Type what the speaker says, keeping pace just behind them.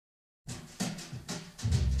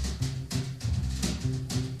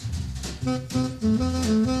Hi,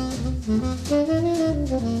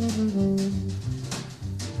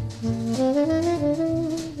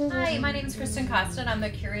 my name is Kristen Costa and I'm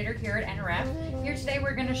the curator here at NRF. Here today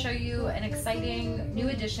we're going to show you an exciting new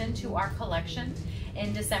addition to our collection.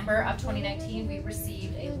 In December of 2019 we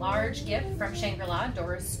received a large gift from Shangri-La,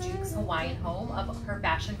 Doris Duke's Hawaiian home, of her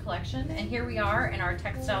fashion collection, and here we are in our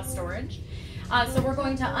textile storage. So we're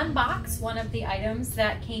going to unbox one of the items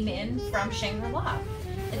that came in from Shangri-La.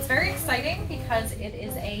 It's very exciting because it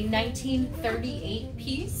is a 1938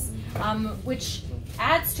 piece, which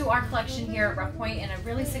adds to our collection here at Rough Point in a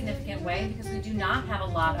really significant way because we do not have a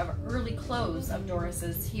lot of early clothes of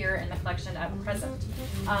Doris's here in the collection at present.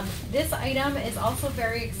 This item is also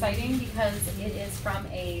very exciting because it is from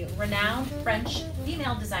a renowned French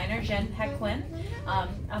female designer, Paquin,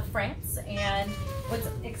 of France, and what's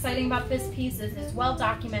exciting about this piece is it's well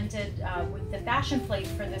documented with the fashion plate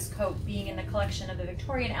for this coat being in the collection of the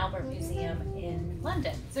Victoria and Albert Museum in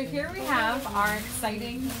London. So here we have our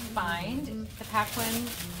exciting find, the Paquin.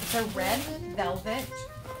 It's a red velvet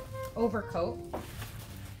overcoat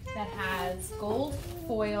that has gold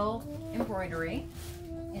foil embroidery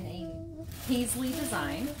in a paisley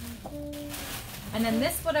design. And then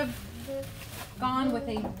this would have gone with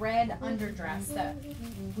a red underdress that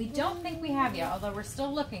we don't think we have yet, although we're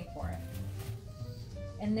still looking for it.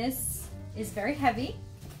 And this is very heavy,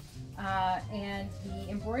 and the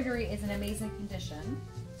embroidery is in amazing condition.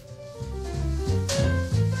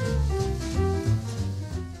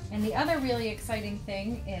 And the other really exciting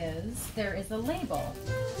thing is there is a label.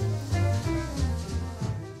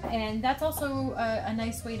 And that's also a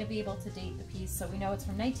nice way to be able to date the piece, so we know it's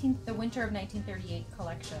from the winter of 1938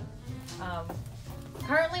 collection.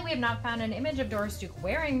 Currently we have not found an image of Doris Duke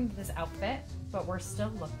wearing this outfit, but we're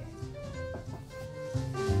still looking.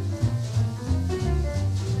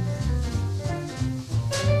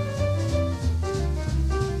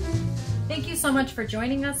 Thank you so much for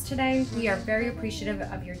joining us today. We are very appreciative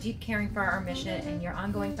of your deep caring for our mission and your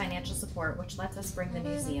ongoing financial support, which lets us bring the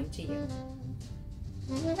museum to you.